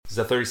This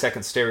is a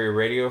 30-second stereo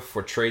radio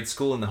for trade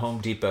school in the Home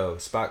Depot.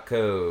 Spot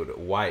code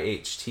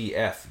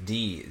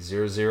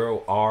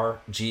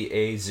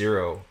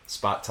YHTFD00RGA0.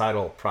 Spot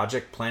title,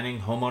 Project Planning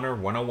Homeowner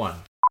 101.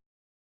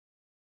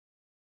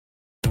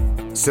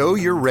 So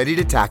you're ready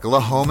to tackle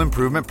a home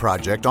improvement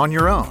project on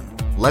your own.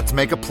 Let's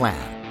make a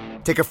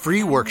plan. Take a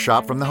free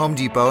workshop from the Home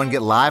Depot and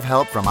get live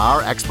help from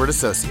our expert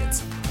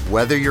associates.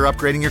 Whether you're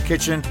upgrading your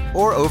kitchen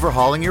or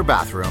overhauling your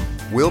bathroom,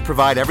 we'll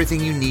provide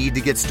everything you need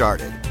to get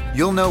started.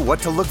 You'll know what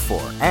to look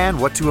for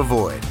and what to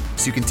avoid,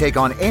 so you can take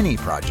on any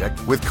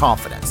project with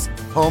confidence.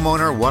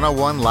 Homeowner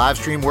 101 live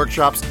stream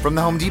workshops from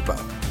the Home Depot.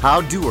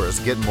 How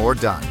doers get more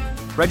done.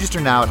 Register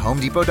now at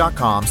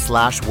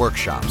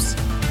homedepot.com/workshops.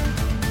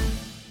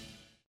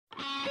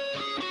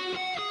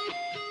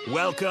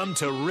 Welcome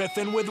to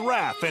Riffin' with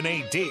Raph and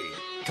AD,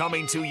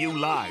 coming to you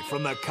live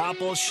from the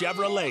Coppel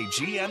Chevrolet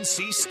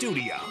GMC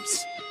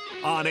studios.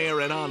 On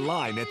air and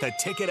online at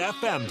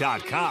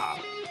theticketfm.com.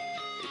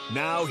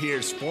 Now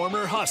here's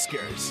former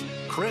Huskers,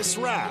 Chris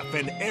Rapp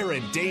and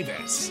Aaron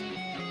Davis.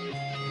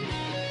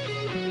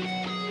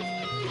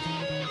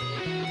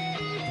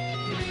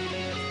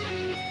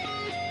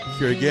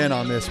 Here again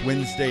on this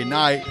Wednesday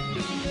night,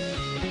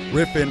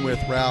 riffing with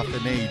Ralph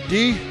and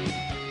AD.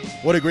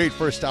 What a great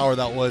first hour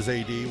that was,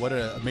 AD. What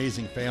an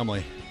amazing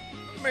family.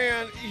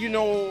 Man, you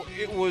know,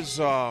 it was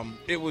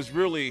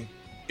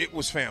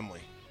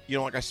family. You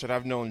know, like I said,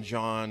 I've known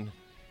John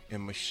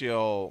and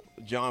Michelle,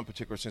 John in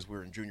particular, since we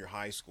were in junior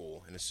high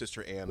school, and his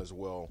sister Ann as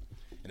well.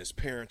 And his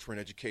parents were in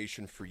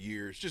education for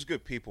years. Just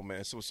good people,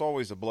 man. So it's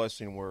always a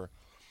blessing where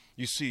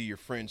you see your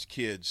friends'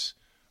 kids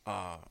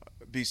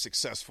be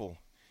successful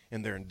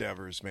in their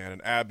endeavors, man.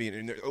 And Abby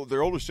and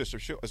their older sister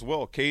as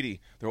well,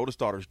 Katie, their oldest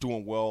daughter, is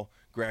doing well,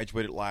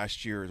 graduated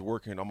last year, is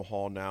working in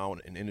Omaha now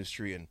in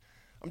industry. And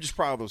I'm just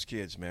proud of those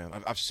kids, man.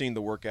 I've seen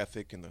the work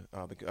ethic and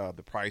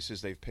the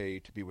prices they've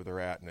paid to be where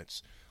they're at, and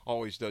it's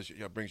always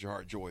brings your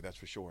heart joy. That's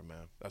for sure,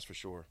 man. That's for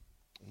sure.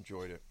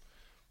 Enjoyed it.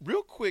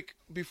 Real quick,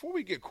 before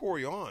we get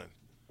Corey on,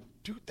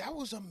 dude, that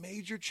was a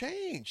major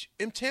change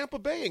in Tampa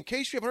Bay. In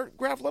case you haven't heard,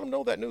 Graf, let them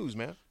know that news,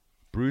 man.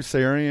 Bruce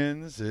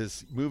Arians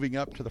is moving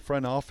up to the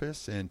front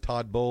office, and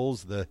Todd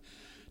Bowles, the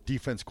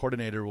defense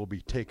coordinator, will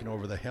be taking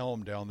over the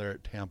helm down there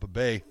at Tampa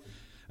Bay.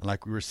 And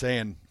like we were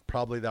saying,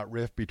 probably that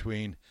rift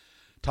between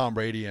Tom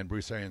Brady and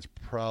Bruce Arians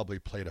probably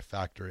played a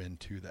factor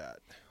into that.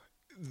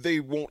 They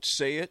won't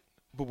say it,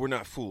 but we're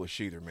not foolish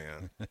either,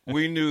 man.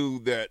 We knew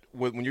that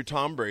when you're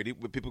Tom Brady,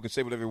 people can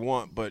say whatever they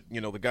want, but,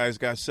 you know, the guy's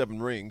got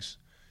 7 rings.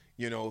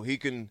 You know, he's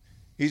going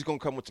to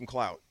come with some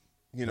clout,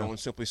 you know, and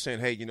simply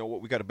saying, hey, you know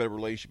what, we got a better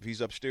relationship.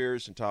 He's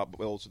upstairs and Todd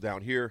Bowles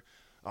down here.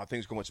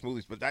 Things going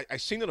smoothly. But I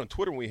seen it on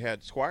Twitter when we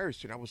had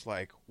Squires, and I was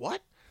like,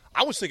 what?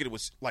 I was thinking it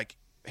was, like,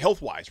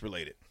 health-wise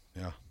related.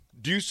 Yeah.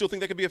 Do you still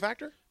think that could be a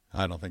factor?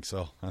 I don't think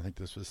so. I think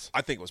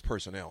it was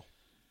personnel.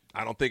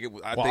 I don't think it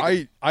was.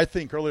 I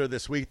think earlier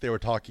this week they were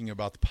talking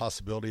about the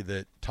possibility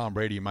that Tom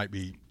Brady might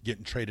be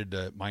getting traded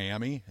to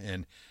Miami,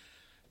 and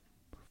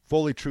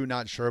fully true,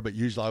 not sure, but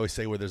usually I always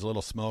say where there's a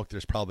little smoke,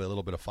 there's probably a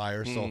little bit of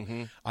fire. So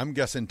I'm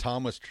guessing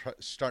Tom was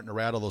starting to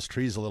rattle those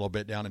trees a little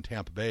bit down in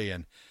Tampa Bay,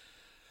 and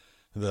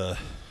I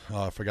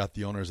forgot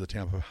the owners of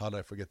Tampa. How did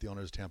I forget the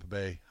owners of Tampa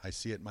Bay? I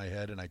see it in my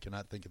head, and I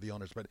cannot think of the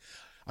owners, but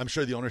I'm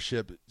sure the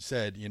ownership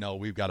said, you know,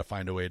 we've got to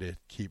find a way to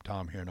keep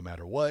Tom here no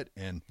matter what,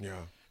 and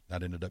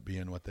that ended up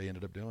being what they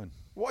ended up doing.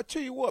 Well, I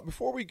tell you what,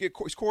 before we get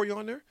is Corey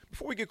on there?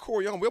 Before we get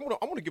Corey on, I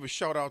want to give a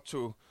shout out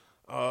to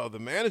the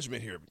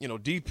management here. You know,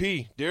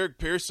 DP, Derek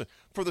Pearson,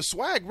 for the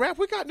swag wrap.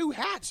 We got new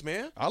hats,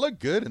 man. I look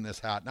good in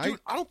this hat.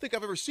 Dude, I don't think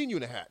I've ever seen you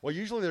in a hat. Well,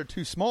 usually they're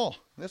too small.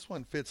 This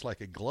one fits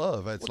like a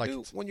glove. It's like dude,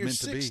 it's when you're meant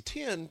to be.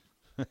 6'10",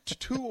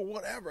 2 or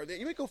whatever,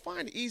 you may go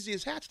find the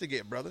easiest hats to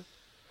get, brother.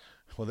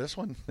 Well, this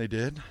one they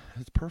did.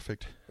 It's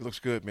perfect. It looks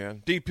good,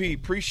 man. DP,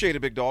 appreciate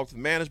it, big dog. For the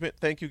management,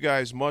 thank you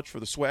guys much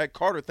for the swag.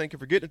 Carter, thank you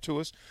for getting it to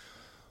us.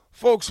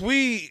 Folks,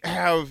 we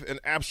have an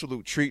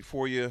absolute treat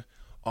for you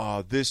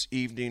this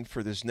evening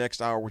for this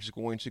next hour, which is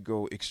going to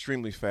go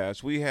extremely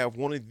fast. We have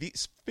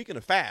speaking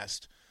of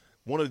fast,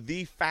 one of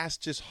the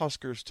fastest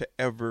Huskers to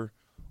ever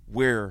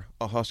wear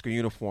a Husker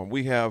uniform.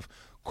 We have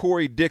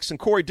Corey Dixon.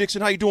 Corey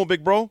Dixon, how you doing,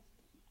 big bro?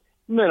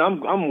 Man,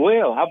 I'm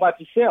well. How about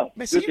yourself?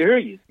 Man, Good to hear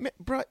you. Man,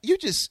 bro, you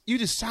just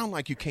sound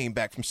like you came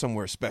back from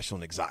somewhere special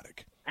and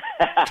exotic.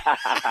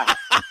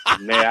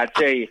 Man, I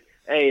tell you,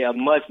 hey, a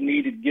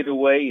much-needed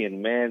getaway,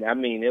 and, man, I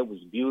mean, it was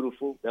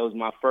beautiful. That was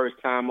my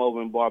first time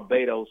over in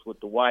Barbados with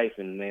the wife,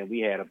 and, man, we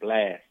had a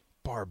blast.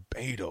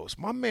 Barbados.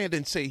 My man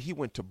didn't say he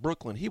went to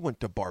Brooklyn. He went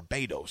to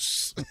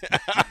Barbados.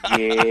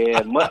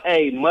 Yeah,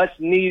 much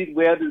needed,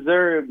 well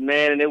deserved,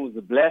 man, and it was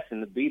a blessing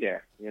to be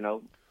there, you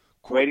know.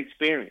 Great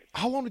experience.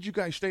 How long did you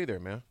guys stay there,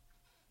 man?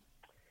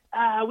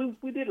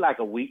 We did like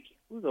a week.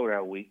 We was over there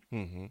a week.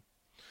 Mm-hmm.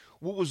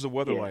 What was the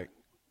weather like?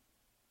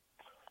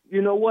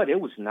 You know what?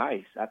 It was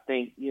nice. I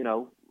think, you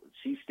know,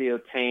 she's still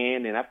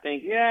tan, and I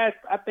think the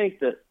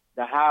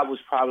high was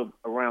probably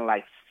around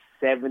like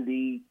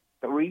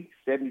 73,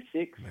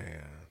 76.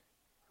 Man.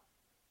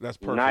 That's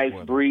perfect. Nice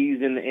weather.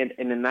 breeze in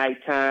the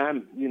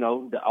nighttime. You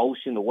know, the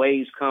ocean, the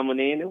waves coming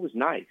in. It was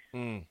nice.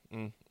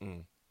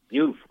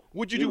 Beautiful.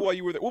 What'd you do while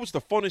you were there? What was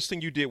the funnest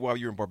thing you did while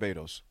you were in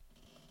Barbados?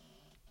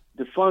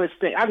 The funnest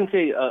thing, I can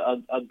tell you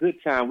a good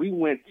time. We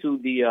went to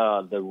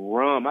the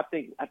rum. I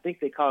think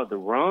they call it the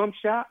rum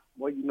shop,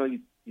 where you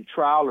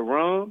try all the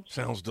rum.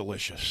 Sounds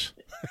delicious.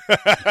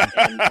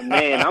 And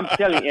man, I'm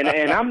telling you,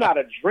 and I'm not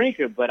a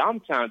drinker, but I'm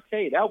trying to tell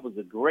you, that was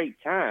a great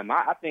time.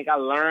 I think I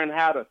learned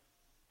how to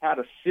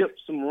sip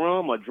some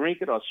rum or drink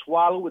it or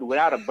swallow it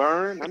without a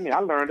burn. I mean, I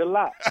learned a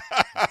lot.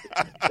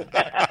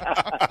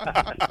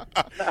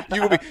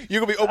 You're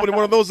gonna be opening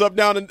one of those up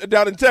down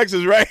in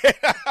Texas, right?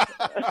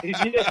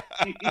 Yeah.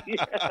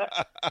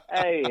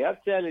 Hey, I'm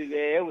telling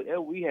you,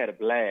 man, we had a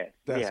blast.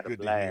 That's we had good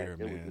a blast. to hear,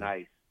 man. It was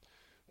nice.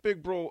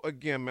 Big bro,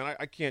 again, man,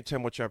 I can't tell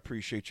how much I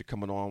appreciate you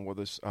coming on with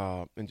us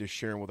and just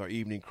sharing with our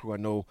evening crew. I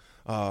know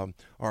our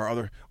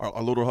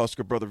little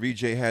Husker brother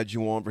VJ had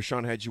you on,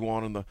 Rashawn had you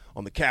on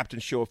the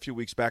Captain Show a few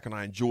weeks back, and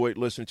I enjoyed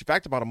listening. In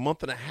fact, about a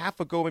month and a half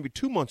ago, maybe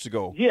 2 months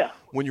ago,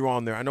 when you were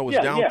on there, I know it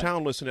was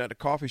downtown listening at the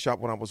coffee shop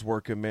when I was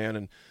working, man,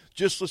 and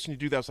just listening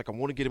to you do that, I was like, I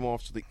want to get him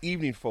off so the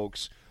evening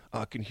folks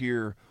can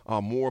hear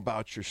more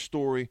about your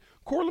story.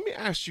 Corey, let me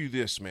ask you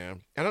this,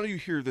 man, and I know you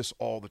hear this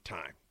all the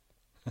time.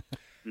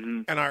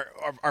 Mm-hmm. And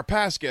our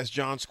past guest,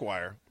 John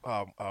Squire,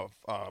 a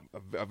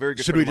very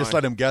good. Should we just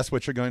let him guess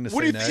what you're going to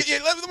say next?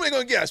 Let me go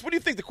and guess. What do you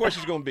think the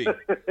question's going to be?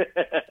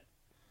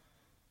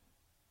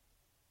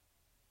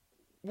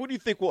 What do you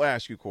think we'll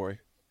ask you, Corey?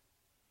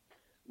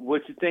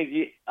 What you think?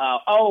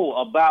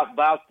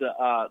 About the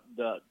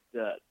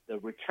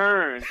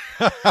return,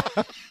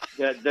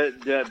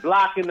 the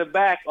block in the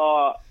back,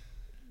 or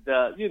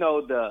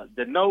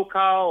the no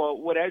call, or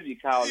whatever you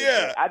call it.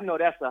 Yeah. I know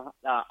that's a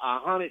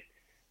haunted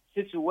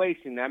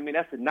situation. I mean,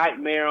 that's a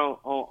nightmare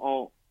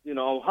on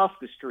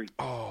Husker Street.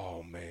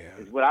 Oh man,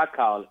 is what I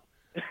call it.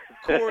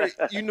 Corey,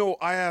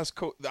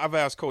 I've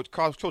asked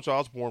Coach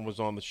Osborne was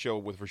on the show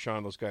with Rashawn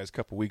and those guys a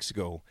couple weeks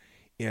ago,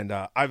 and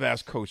I've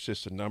asked Coach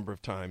this a number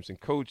of times. And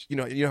Coach, you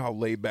know how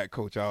laid back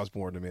Coach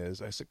Osborne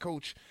is. I said,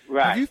 Coach,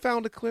 have you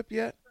found a clip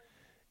yet?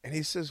 And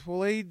he says,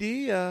 well, AD,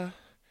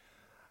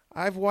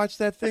 I've watched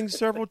that thing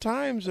several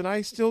times, and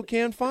I still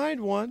can't find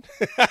one.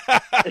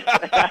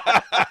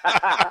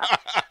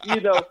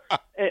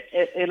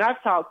 And I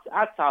talked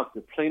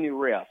to plenty of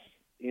refs,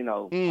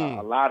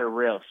 a lot of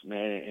refs,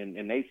 man,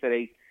 and they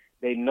say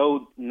they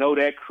know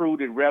that crew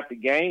that ref the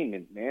game,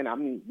 and man, I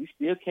mean, we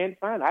still can't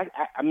find it.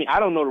 I mean, I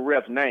don't know the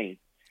ref's name.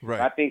 Right.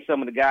 I think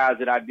some of the guys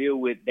that I deal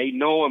with, they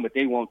know him, but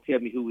they won't tell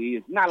me who he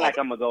is. Not like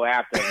I'm gonna go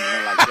after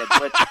him like that,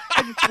 but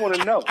I just want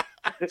to know.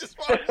 I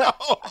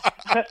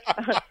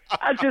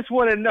just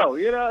want to know,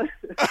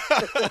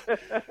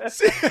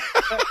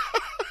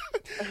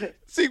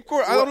 See,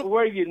 Corey,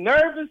 were you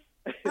nervous?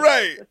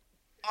 Right.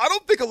 I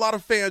don't think a lot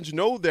of fans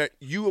know that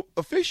you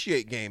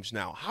officiate games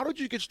now. How did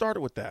you get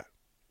started with that?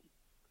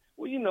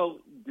 Well,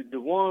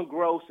 DeJuan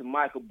Gross and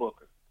Michael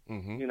Booker.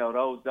 Mm-hmm.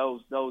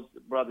 Those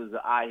brothers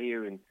are out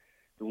here, and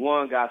the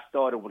one got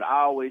started would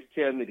always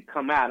tell me to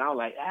come out, and I was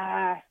like,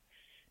 I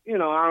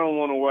don't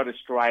want to wear the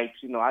stripes.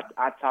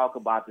 I talk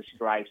about the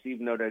stripes,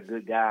 even though they're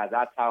good guys.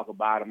 I talk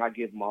about them. I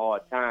give them a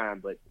hard time,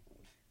 but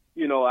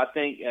I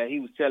think he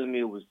was telling me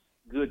it was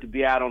good to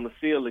be out on the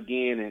field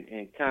again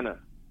and kind of,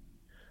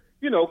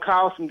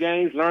 call some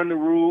games, learn the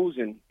rules,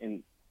 and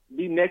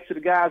be next to the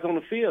guys on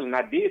the field. And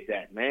I did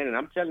that, man. And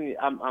I'm telling you,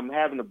 I'm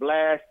having a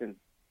blast. And,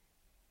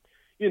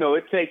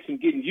 it takes some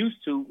getting used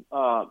to,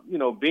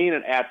 being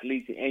an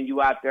athlete and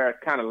you out there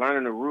kind of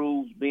learning the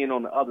rules, being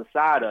on the other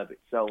side of it.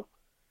 So,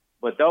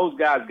 but those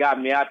guys got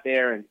me out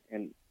there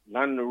and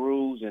learning the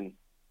rules. And,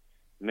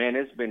 man,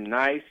 it's been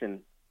nice.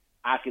 And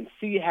I can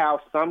see how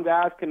some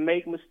guys can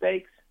make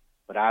mistakes,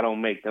 but I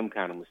don't make them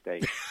kind of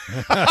mistakes.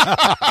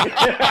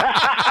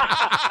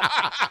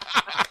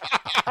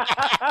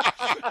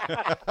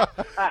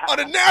 On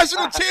a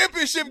national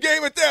championship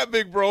game at that,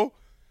 big bro.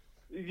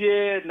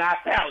 Yeah, not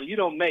that one. You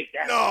don't make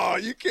that No,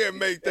 one. you can't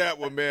make that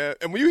one, man.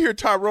 And when you hear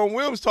Tyrone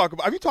Williams talk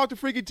about – have you talked to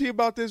Freaky T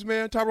about this,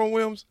 man, Tyrone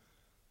Williams?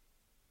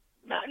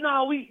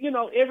 No, we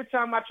every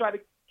time I try to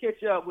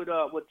catch up with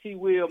T.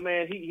 Will,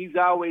 man, he's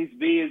always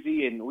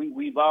busy, and we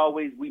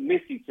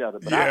miss each other.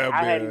 But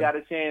I hadn't got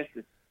a chance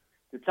to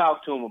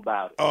talk to him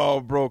about it.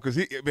 Oh, bro, because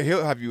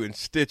he'll have you in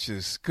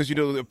stitches. Because,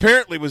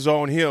 apparently it was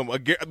on him.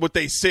 What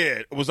they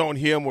said was on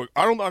him.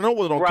 I don't know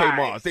what it came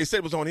off. They said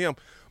it was on him.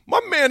 My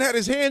man had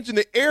his hands in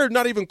the air,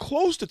 not even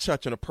close to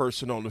touching a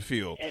person on the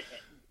field.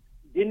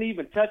 Didn't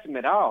even touch him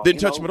at all.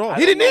 Didn't touch him at all.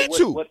 He didn't need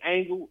to. What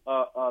angle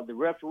the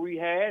referee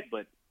had,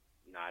 but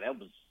that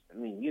was. I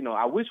mean,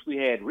 I wish we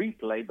had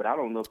replay, but I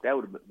don't know if that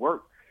would have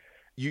worked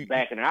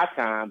back in our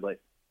time. But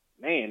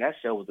man, that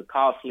show was a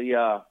costly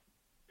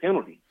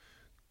penalty.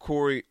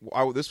 Corey,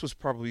 this was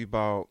probably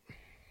about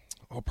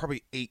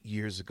probably 8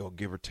 years ago,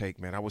 give or take.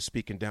 Man, I was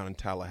speaking down in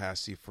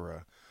Tallahassee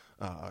for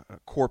a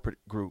corporate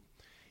group,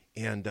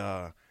 and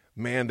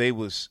man, they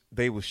was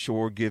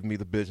sure giving me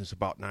the business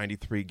about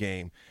 '93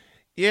 game.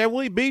 Yeah,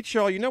 we beat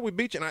y'all. You know we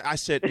beat you. And I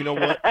said, you know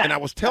what? And I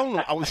was telling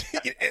them,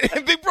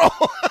 big bro,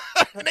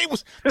 and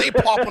they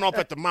popping off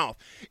at the mouth.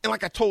 And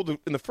like I told them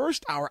in the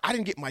first hour, I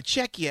didn't get my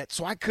check yet,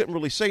 so I couldn't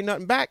really say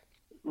nothing back.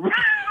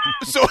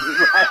 So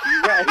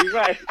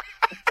right.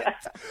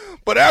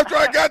 But after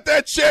I got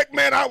that check,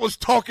 man, I was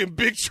talking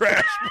big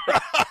trash, bro.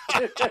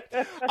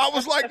 I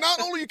was like,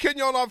 not only can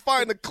y'all not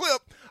find the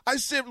clip, I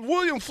said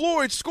William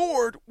Floyd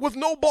scored with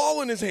no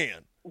ball in his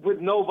hand. With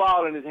no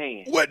ball in his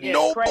hand. With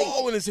no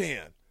ball in his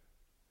hand.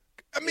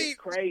 I mean, it's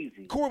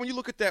crazy. Corey, when you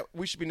look at that,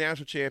 we should be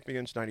national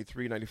champions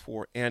 93,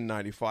 94, and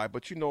 95.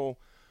 But, you know,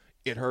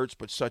 it hurts,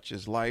 but such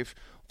is life.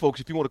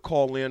 Folks, if you want to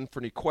call in for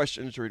any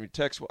questions or any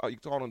text, you can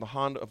call on the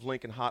Honda of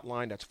Lincoln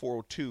hotline. That's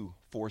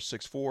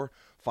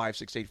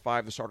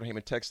 402-464-5685, the Sergeant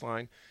Heyman text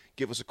line.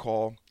 Give us a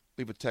call.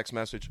 Leave a text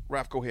message.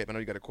 Ralph, go ahead. I know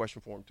you got a question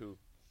for him, too.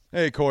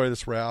 Hey, Corey,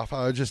 this is Ralph.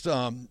 Just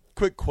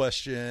quick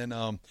question.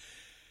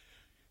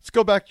 Let's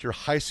go back to your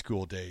high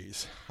school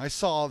days. I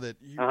saw that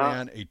you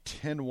ran a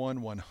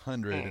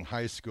 10-1-100 in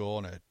high school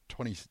and a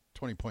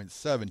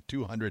 20.7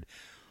 200.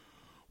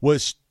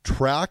 Was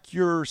track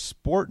your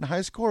sport in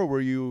high school, or were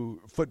you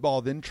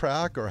football then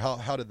track, or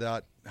how did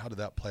that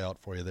play out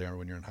for you there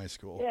when you're in high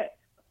school? Yeah,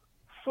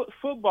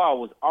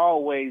 football was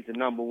always the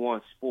number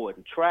one sport,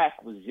 and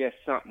track was just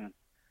something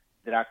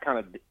that I kind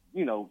of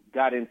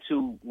got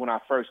into when I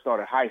first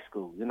started high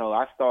school.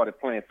 I started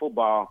playing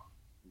football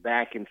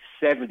back in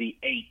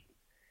 '78,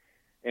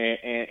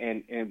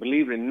 and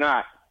believe it or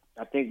not,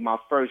 I think my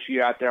first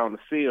year out there on the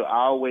field,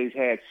 I always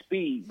had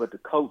speed, but the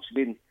coach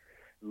didn't.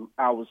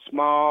 I was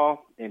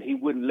small, and he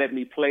wouldn't let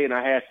me play, and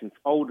I had some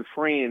older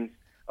friends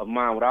of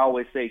mine would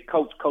always say,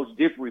 Coach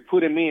Differy,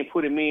 put him in,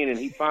 and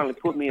he finally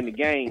put me in the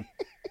game,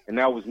 and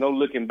there was no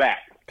looking back.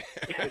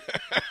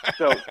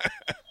 So,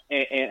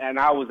 and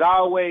I was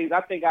always,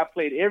 I think I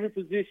played every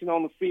position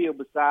on the field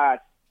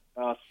besides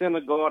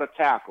center, guard, or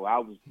tackle. I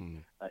was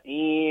an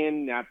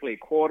end, I played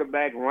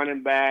quarterback,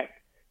 running back,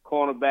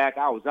 cornerback.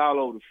 I was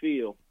all over the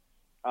field.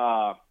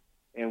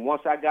 And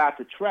once I got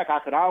to track, I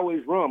could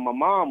always run. My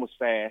mom was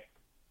fast.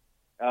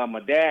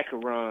 My dad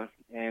could run,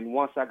 and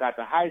once I got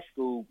to high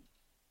school,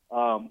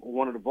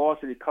 one of the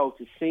varsity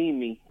coaches seen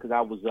me because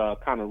I was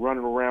kind of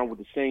running around with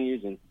the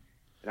seniors, and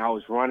I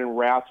was running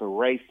routes or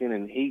racing,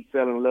 and he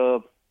fell in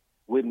love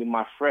with me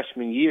my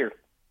freshman year,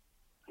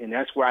 and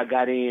that's where I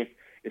got in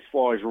as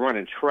far as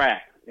running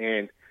track.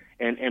 And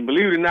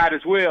believe it or not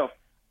as well,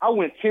 I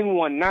went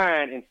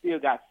 10-1-9 and still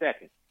got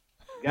second.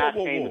 Guy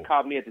came and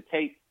caught me at the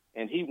tape,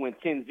 and he went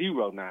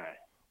 10-0-9.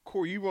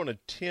 Corey, you run a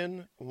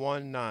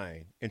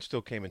 10-1-9 and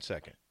still came in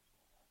second.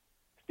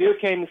 Still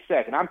came in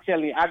second. I'm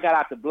telling you, I got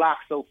out the block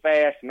so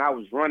fast, and I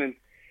was running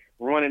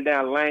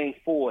down lane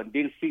 4 and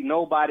didn't see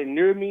nobody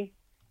near me,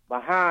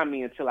 behind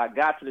me until I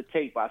got to the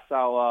tape. I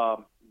saw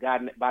a guy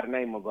by the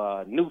name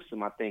of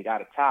Newsom, I think,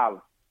 out of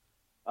Tyler,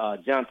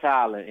 John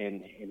Tyler,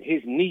 and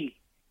his knee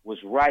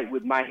was right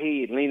with my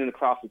head leaning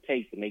across the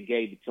tape, and they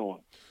gave it to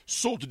him.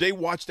 So did they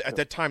watch at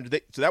that time?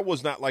 So that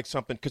was not like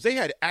something, because they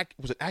had,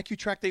 was it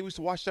AccuTrack they used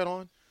to watch that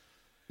on?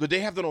 Did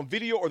they have that on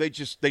video, or they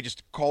just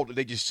called it,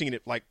 they just seen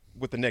it like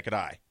with the naked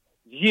eye?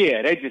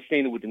 Yeah, they just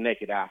seen it with the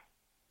naked eye.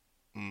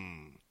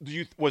 Do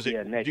you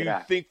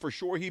think for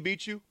sure he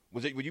beat you?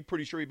 Were you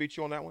pretty sure he beat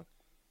you on that one?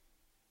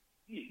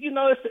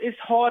 It's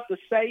hard to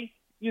say.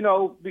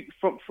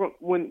 From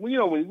when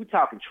we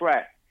talking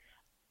track,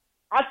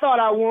 I thought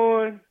I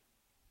won.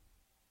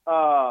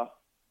 But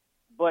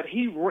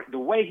the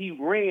way he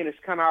ran is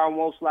kind of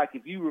almost like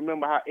if you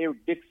remember how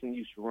Eric Dixon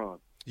used to run.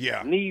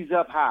 Yeah. Knees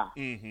up high.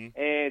 Mm-hmm.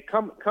 And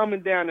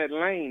coming down that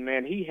lane,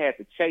 man, he had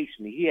to chase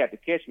me. He had to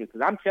catch me because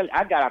I'm telling you,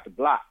 I got out the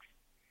blocks.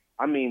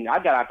 I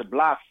got out the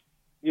blocks,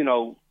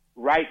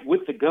 right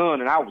with the gun,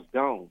 and I was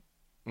gone.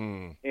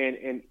 Mm.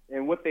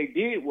 And what they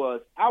did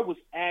was I was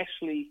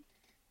actually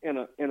in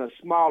a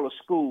smaller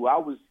school. I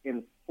was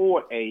in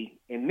 4A,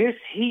 and this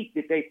heat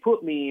that they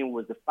put me in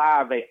was the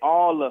 5A.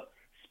 All the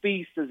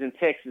speedsters in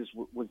Texas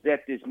was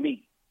at this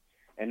meet,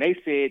 and they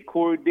said,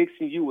 Corey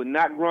Dixon, you would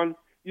not run,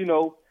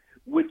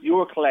 with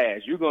your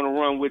class. You're going to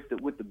run with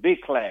the big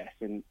class.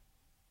 And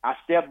I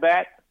stepped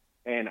back,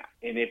 and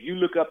if you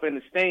look up in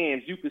the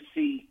stands, you could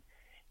see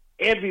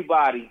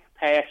everybody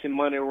passing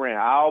money around.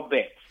 All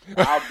bets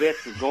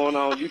was going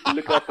on. You can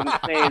look up in the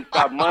stands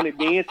about money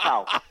being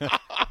talked.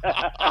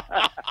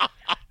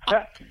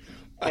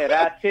 And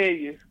I tell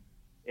you,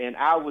 and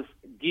I was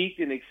geeked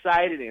and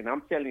excited, and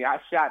I'm telling you, I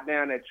shot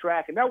down that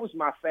track, and that was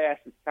my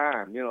fastest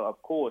time.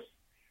 Of course,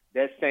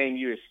 that same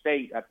year at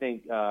state, I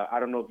think, I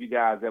don't know if you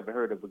guys ever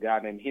heard of a guy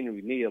named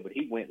Henry Neal, but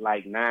he went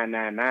like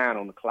 9.99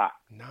 on the clock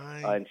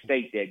in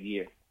state that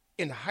year.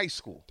 In high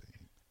school?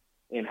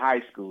 In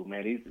high school,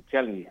 man. He's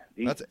telling you.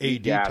 That's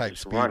AD type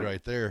speed running.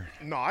 Right there.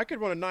 No, I could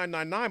run a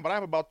 9.99, but I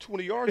have about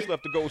 20 yards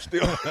left to go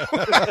still.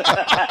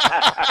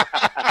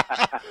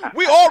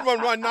 We all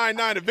run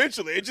 9.9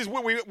 eventually. It's just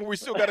when we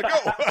still got to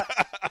go.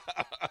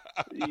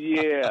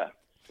 Yeah.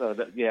 So,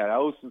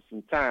 those were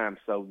some time.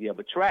 So, yeah,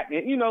 but track,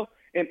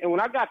 and when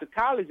I got to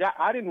college,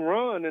 I didn't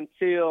run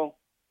until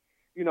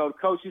the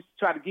coach used to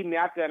try to get me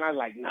out there, and I was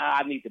like, nah,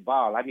 I need the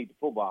ball. I need the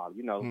football,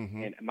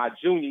 And my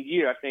junior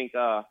year, I think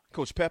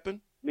Coach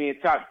Pepin? me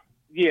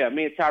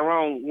and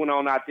Tyrone went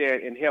on out there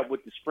and helped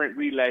with the sprint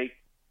relay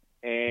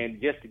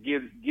and just to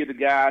give the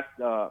guys,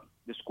 the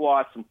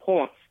squad, some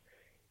points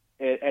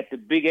at the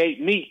Big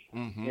 8 meet.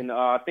 And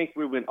I think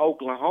we were in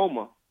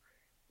Oklahoma.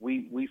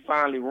 We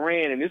finally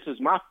ran, and this was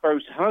my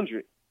first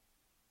 100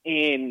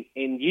 in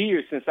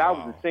years since I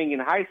was a senior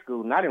in high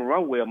school. And I didn't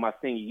run well my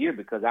senior year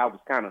because I was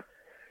kind of,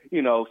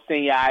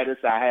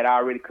 senioritis. I had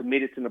already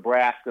committed to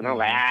Nebraska, and I'm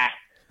like,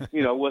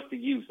 what's the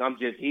use? I'm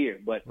just here.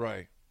 But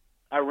right.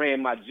 I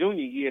ran my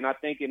junior year, and I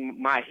think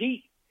in my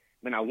heat,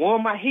 when I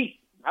won my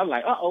heat, I was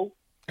like,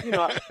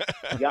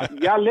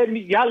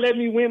 y'all let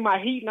me win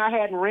my heat, and I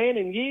hadn't ran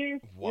in years.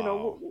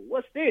 Wow.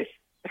 What's this?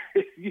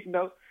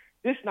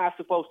 This not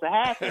supposed to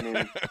happen.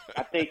 And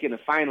I think in the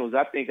finals,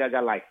 I think I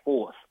got like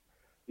fourth.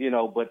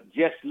 But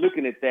just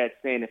looking at that,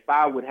 saying if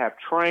I would have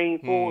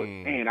trained for it,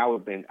 man,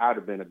 I'd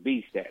have been a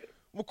beast at it.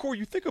 Well, Corey,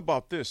 you think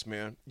about this,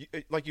 man.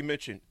 Like you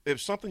mentioned, if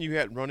something you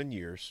hadn't run in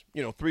years,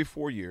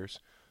 3-4 years,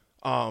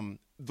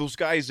 those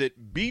guys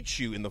that beat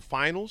you in the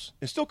finals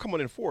and still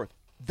coming in fourth,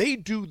 they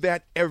do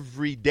that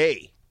every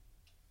day.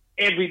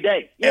 Every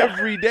day. Yeah.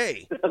 Every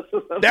day.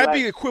 That'd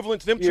be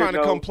equivalent to them trying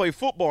to come play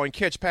football and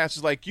catch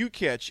passes like you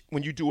catch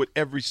when you do it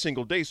every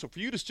single day. So for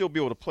you to still be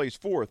able to place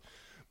fourth,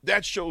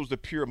 that shows the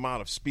pure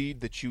amount of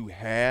speed that you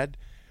had.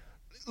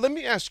 Let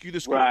me ask you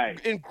this. Right.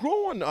 In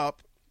growing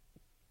up,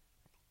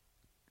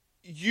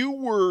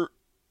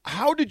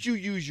 how did you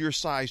use your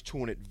size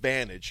to an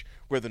advantage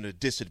rather than a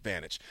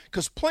disadvantage?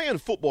 Because playing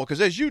football, because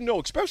as you know,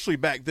 especially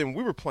back then when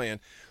we were playing,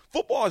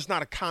 football is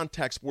not a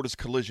contact sport, it's a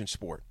collision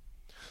sport.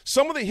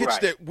 Some of the hits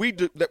that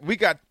we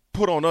got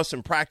put on us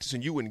in practice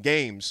and you in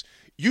games,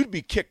 you'd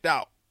be kicked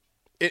out,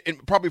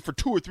 and probably for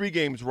 2 or 3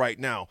 games right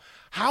now.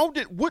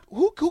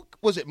 Who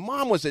was it?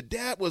 Mom? Was it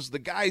dad? Was the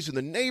guys in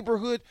the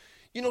neighborhood?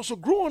 So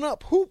growing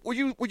up, were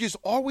you just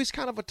always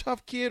kind of a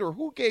tough kid, or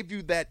who gave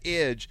you that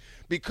edge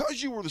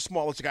because you were the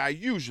smallest guy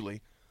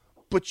usually,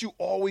 but you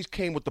always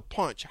came with the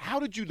punch? How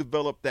did you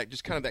develop that,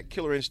 just kind of that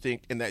killer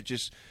instinct and that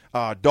just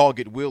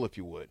dogged will, if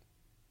you would?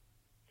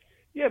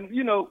 Yeah,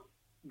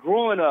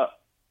 growing up,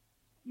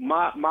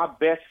 my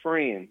best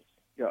friends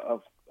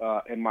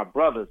and my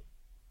brothers,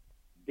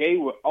 they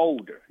were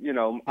older.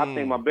 I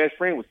think my best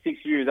friend was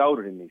 6 years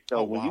older than me.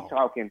 So when you're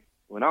talking,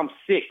 when I'm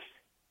 6,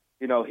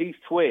 he's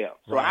 12.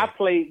 So I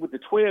played with the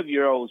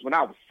 12-year-olds when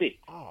I was 6.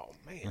 Oh,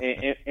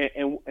 man.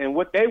 And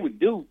what they would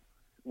do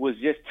was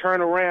just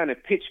turn around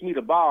and pitch me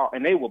the ball,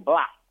 and they would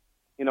block.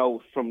 We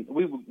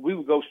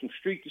would go from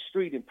street to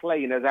street and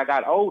play. And as I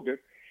got older,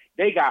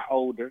 they got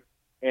older,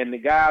 and the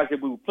guys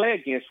that we would play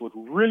against would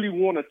really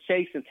want to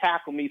chase and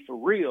tackle me for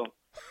real.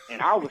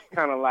 And I was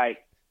kind of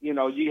like, you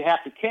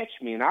have to catch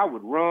me, and I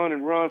would run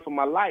and run for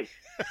my life.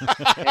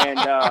 And,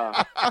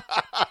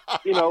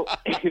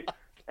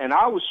 and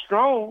I was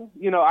strong.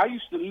 I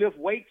used to lift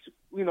weights,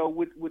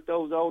 with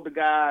those older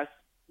guys,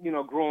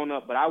 growing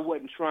up, but I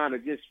wasn't trying to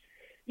just,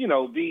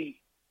 be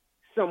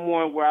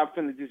someone where I'm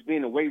finna just be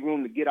in the weight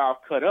room to get all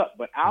cut up.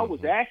 But I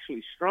was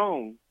actually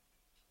strong.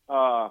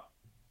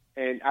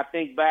 And I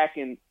think back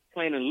in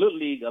playing in Little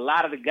League, a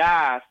lot of the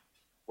guys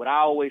would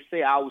always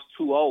say I was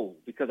too old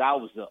because I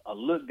was a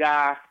little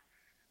guy,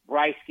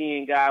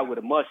 bright-skinned guy with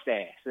a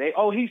mustache.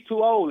 So he's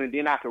too old, and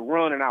then I could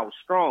run and I was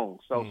strong.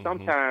 So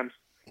sometimes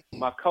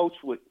my coach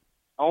would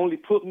only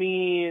put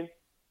me in.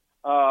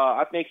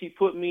 I think he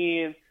put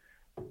me in,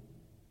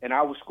 and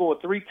I would score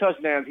 3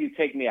 touchdowns. He'd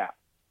take me out.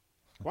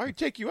 Why'd he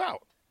take you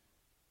out?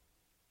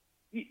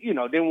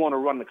 Didn't want to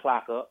run the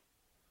clock up.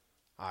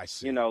 I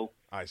see.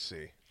 I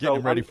see. Getting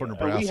him ready for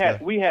Nebraska.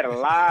 We had a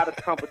lot of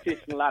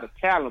competition, a lot of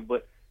talent,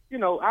 but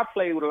I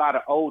played with a lot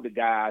of older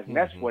guys, and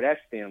that's where that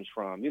stems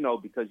from.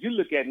 Because you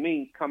look at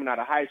me coming out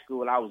of high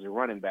school, I was a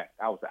running back,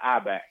 I was an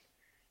I-back,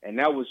 and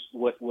that was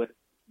what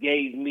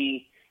gave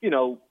me,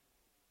 to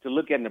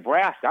look at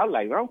Nebraska. I was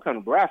like, I'm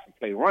coming to Nebraska to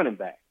play running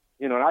back.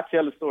 And I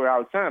tell the story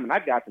all the time. And I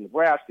got to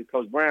Nebraska,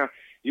 Coach Brown,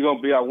 you're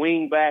gonna be our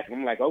wing back.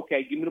 I'm like,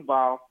 okay, give me the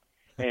ball.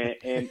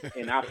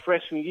 And our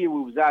freshman year,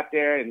 we was out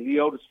there, and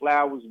Leotis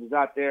Flowers was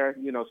out there,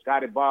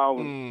 Scotty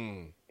Ball,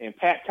 and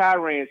Pat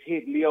Tyrants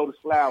hit Leotis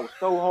Flowers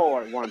so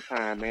hard one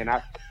time, man.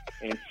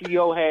 And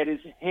T.O. had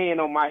his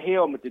hand on my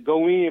helmet to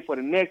go in for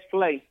the next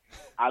play.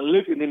 I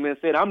looked at him and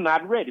said, I'm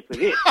not ready for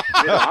this.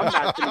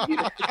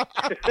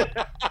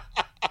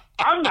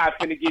 I'm not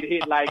gonna get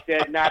hit like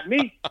that, not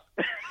me.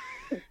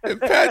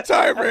 And Pat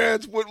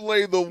Tyrants would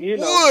lay the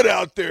wood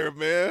out there,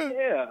 man.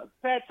 Yeah,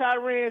 Pat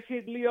Tyrants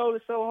hit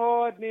Leotis so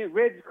hard, and then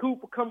Reggie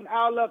Cooper coming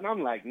all up, and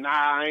I'm like, nah,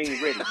 I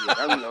ain't ready yet.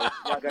 I don't know.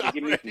 Y'all got to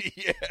give me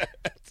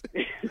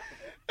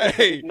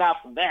Hey,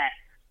 not for that.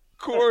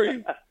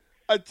 Corey,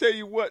 I tell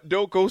you what,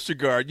 Doak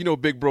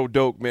Ostergaard, big bro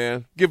Doak,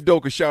 man. Give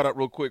Doak a shout-out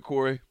real quick,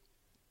 Corey.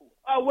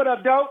 Oh, what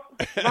up, Doak?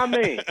 My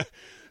man.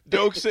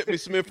 Doak sent me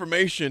some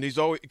information. He's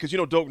always, because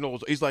Doak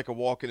knows he's like a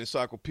walking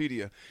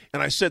encyclopedia.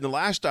 And I said in the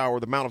last hour,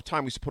 the amount of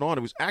time we put on,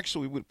 it was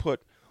actually we would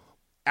put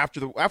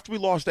after we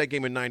lost that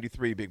game in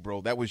 '93, big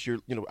bro, that was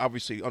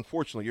obviously,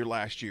 unfortunately, your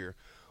last year.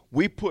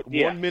 We put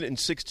 1 minute and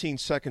 16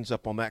 seconds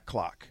up on that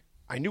clock.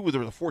 I knew whether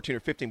it was a 14 or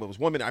 15, but it was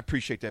 1 minute. I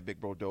appreciate that,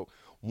 big bro, Doak.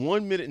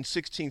 1 minute and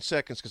 16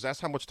 seconds, because that's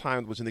how much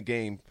time was in the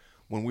game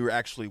when we were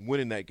actually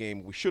winning that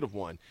game. We should have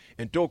won.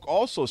 And Doak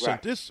also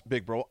sent this,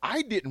 big bro.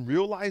 I didn't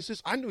realize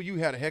this. I knew you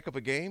had a heck of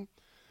a game,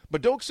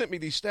 but Doak sent me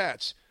these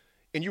stats,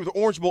 and you were the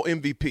Orange Bowl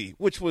MVP,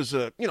 which was,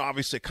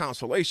 obviously a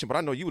consolation, but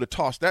I know you would have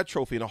tossed that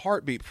trophy in a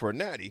heartbeat for a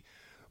natty.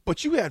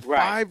 But you had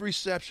 5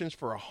 receptions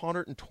for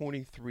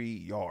 123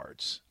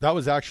 yards. That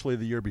was actually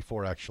the year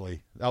before,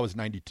 actually. That was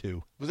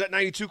 92. Was that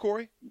 92,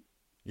 Corey?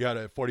 You had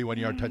a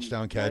 41-yard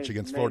touchdown catch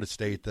against Florida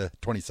State, the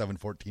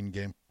 27-14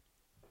 game.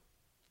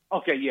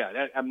 Okay,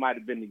 yeah, that might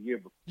have been the year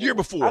before. Year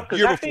before.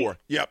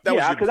 Yep, that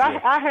was year before. Because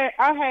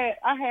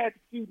I had a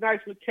few nice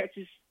little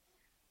catches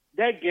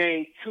that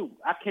game, too.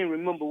 I can't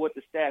remember what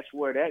the stats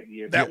were that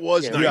year. That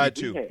was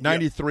 92.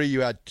 93,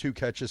 you had 2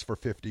 catches for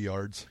 50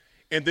 yards.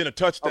 And then a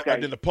touchdown,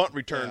 and then the punt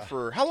return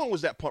for – how long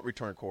was that punt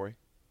return, Corey?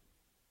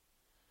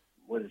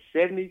 Was it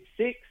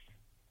 76,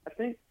 I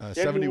think?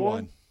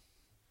 71.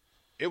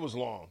 It was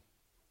long.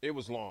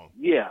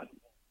 Yeah.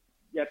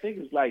 Yeah, I think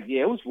it was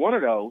it was one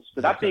of those.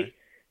 Because I think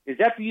 – is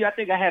that for you? I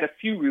think I had a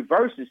few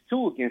reverses,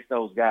 too, against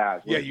those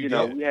guys. Yeah, you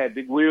did. We had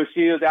big Will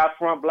Shields out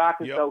front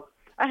blocking, so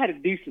I had a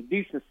decent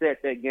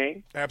set that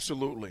game.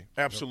 Absolutely.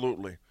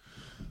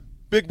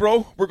 Big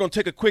bro, we're going to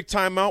take a quick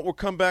timeout. We'll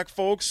come back,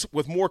 folks,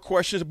 with more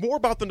questions, more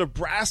about the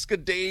Nebraska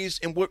days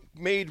and what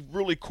made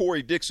really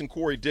Corey Dixon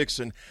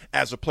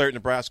as a player at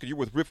Nebraska. You're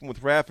with Riffin'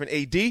 with Raph and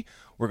AD.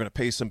 We're going to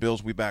pay some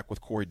bills. We'll be back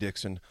with Corey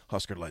Dixon,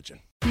 Husker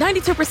legend.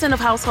 92% of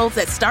households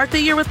that start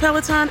the year with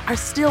Peloton are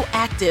still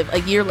active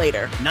a year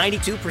later.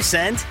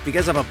 92%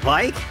 because of a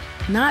bike?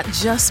 Not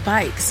just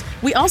bikes.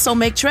 We also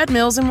make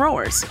treadmills and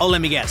rowers. Oh,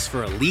 let me guess,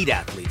 for elite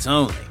athletes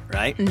only,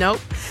 right? Nope.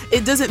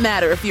 It doesn't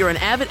matter if you're an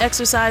avid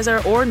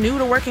exerciser or new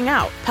to working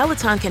out.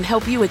 Peloton can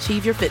help you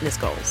achieve your fitness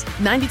goals.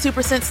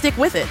 92% stick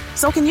with it.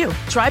 So can you.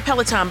 Try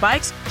Peloton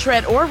bikes,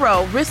 tread, or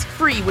row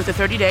risk-free with a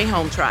 30-day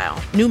home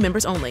trial. New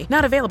members only.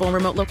 Not available in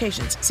remote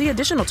locations. See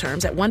additional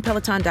terms at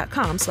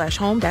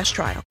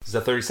onepeloton.com/home-trial. This is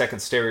a 30-second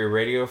stereo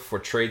radio for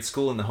trade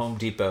school in the Home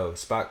Depot.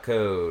 Spot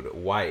code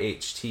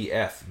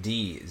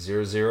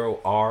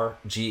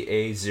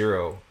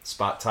YHTFD00RGA0.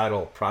 Spot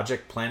title,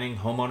 Project Planning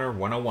Homeowner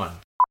 101.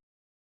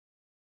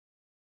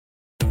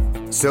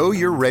 So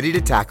you're ready to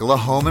tackle a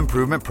home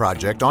improvement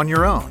project on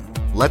your own.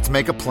 Let's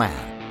make a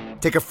plan.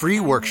 Take a free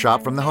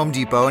workshop from the Home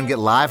Depot and get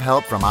live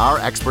help from our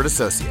expert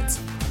associates.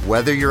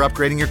 Whether you're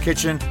upgrading your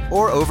kitchen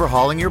or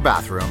overhauling your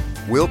bathroom,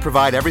 we'll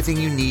provide everything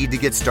you need to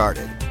get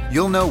started.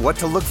 You'll know what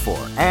to look for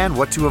and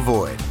what to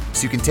avoid,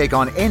 so you can take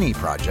on any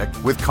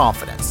project with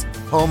confidence.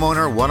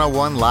 Homeowner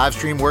 101 live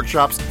stream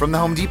workshops from the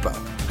Home Depot.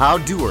 How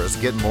doers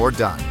get more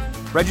done.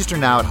 Register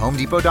now at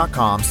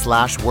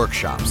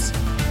homedepot.com/workshops.